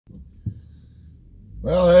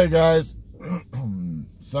Well, hey guys,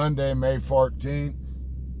 Sunday, May 14th,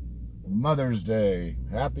 Mother's Day.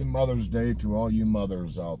 Happy Mother's Day to all you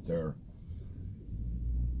mothers out there.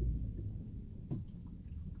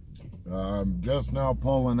 I'm just now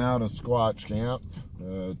pulling out of Squatch Camp.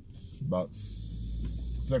 It's about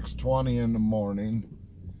 6:20 in the morning.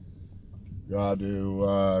 Got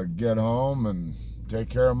to get home and take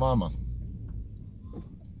care of Mama.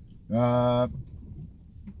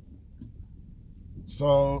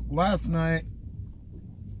 So last night,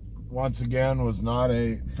 once again, was not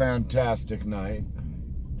a fantastic night.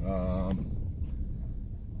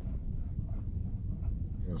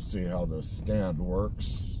 You'll see how the stand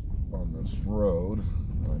works on this road.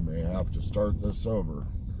 I may have to start this over.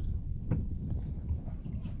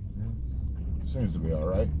 Seems to be all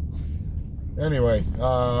right. Anyway,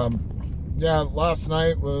 yeah, last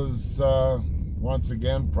night was once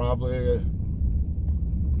again probably a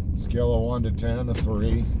scale of 1 to 10, a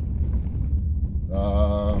 3.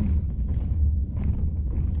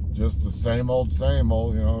 Just the same old,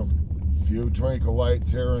 you know, a few twinkle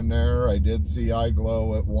lights here and there. I did see eye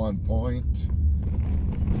glow at one point.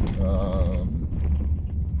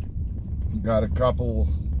 Got a couple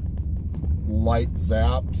light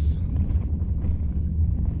zaps.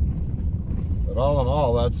 But all in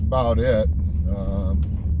all, that's about it.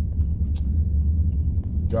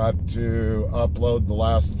 Got to upload the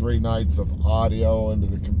last 3 nights of audio into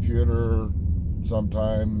the computer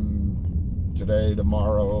sometime today,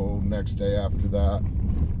 tomorrow, next day after that,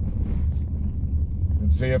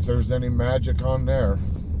 and see if there's any magic on there.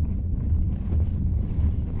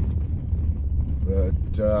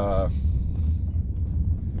 But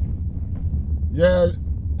yeah,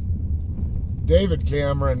 David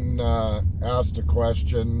Cameron asked a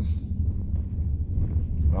question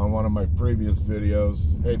on one of my previous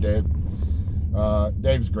videos. Hey Dave.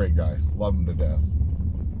 Dave's a great guy. Love him to death.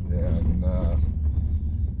 And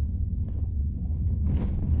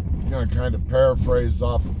I'm gonna kind of paraphrase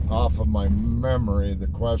off of my memory the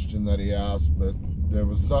question that he asked, but there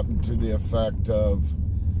was something to the effect of,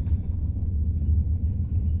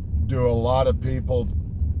 do a lot of people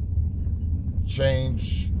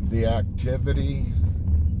change the activity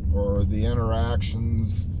or the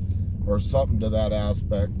interactions or something to that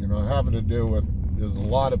aspect, you know, having to do with, is a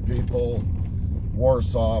lot of people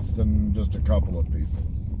worse off than just a couple of people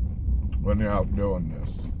when you're out doing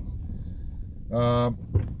this?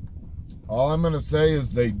 All I'm going to say is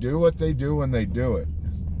they do what they do when they do it.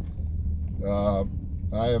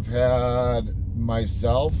 I have had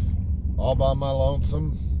myself all by my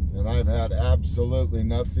lonesome, and I've had absolutely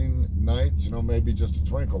nothing nights, you know, maybe just a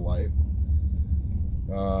twinkle light.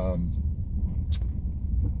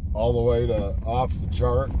 All the way to off the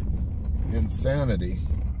chart insanity.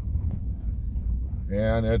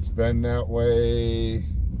 And it's been that way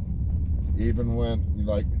even when,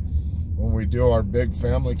 like, when we do our big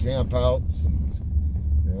family campouts,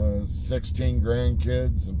 and 16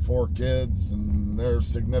 grandkids and 4 kids and their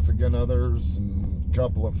significant others and a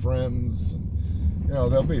couple of friends, and you know,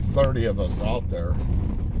 there'll be 30 of us out there,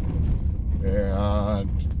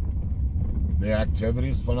 and the activity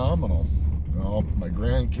is phenomenal. You know, my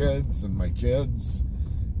grandkids and my kids,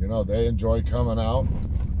 you know, they enjoy coming out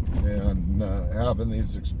and having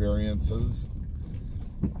these experiences.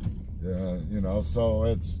 You know, so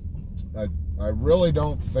it's, I really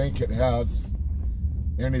don't think it has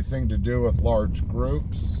anything to do with large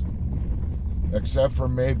groups, except for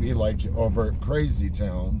maybe like over at Crazy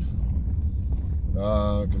Town.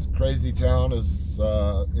 Because Crazy Town is,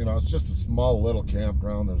 you know, it's just a small little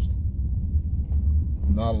campground. There's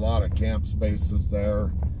not a lot of camp spaces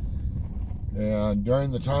there. And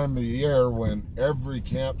during the time of the year when every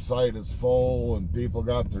campsite is full and people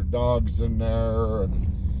got their dogs in there and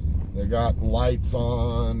they got lights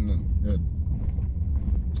on, and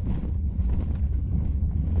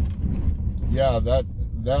yeah,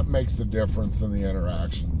 that makes a difference in the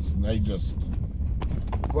interactions. And they just,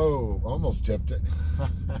 whoa, almost tipped it.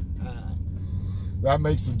 That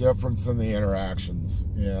makes a difference in the interactions.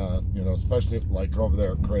 Yeah, you know, especially like over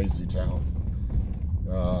there at Crazy Town.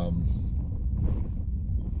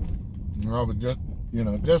 No, but just, you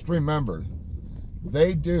know, just remember,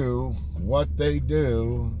 they do what they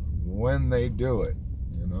do when they do it.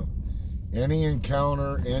 You know, any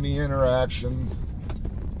encounter, any interaction,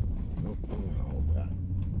 hold that.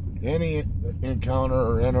 Any encounter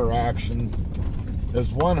or interaction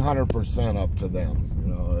is 100% up to them.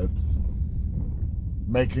 You know, it's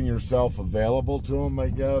making yourself available to them, I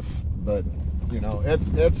guess, but you know,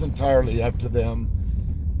 it's entirely up to them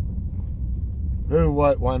who,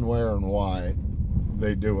 what, when, where, and why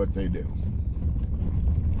they do what they do.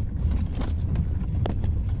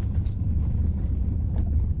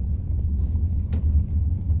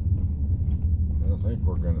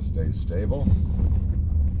 to stay stable.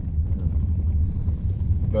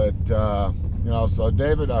 But, you know, so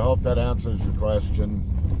David, I hope that answers your question.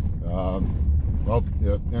 Hope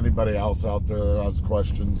if anybody else out there has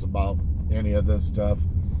questions about any of this stuff,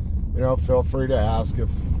 you know, feel free to ask. If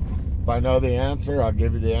I know the answer, I'll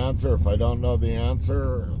give you the answer. If I don't know the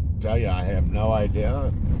answer, I'll tell you I have no idea.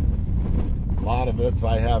 And a lot of it's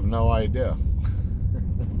I have no idea.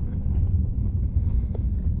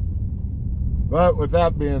 But with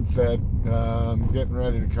that being said, I'm getting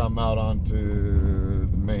ready to come out onto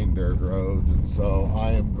the main dirt road, and so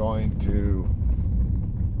I am going to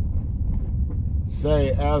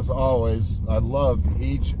say, as always, I love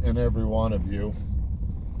each and every one of you.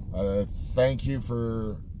 Thank you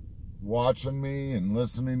for watching me and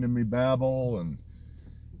listening to me babble, and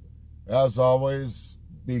as always,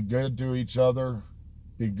 be good to each other,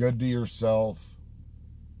 be good to yourself.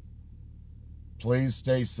 Please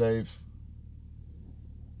stay safe.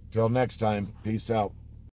 Till next time, peace out.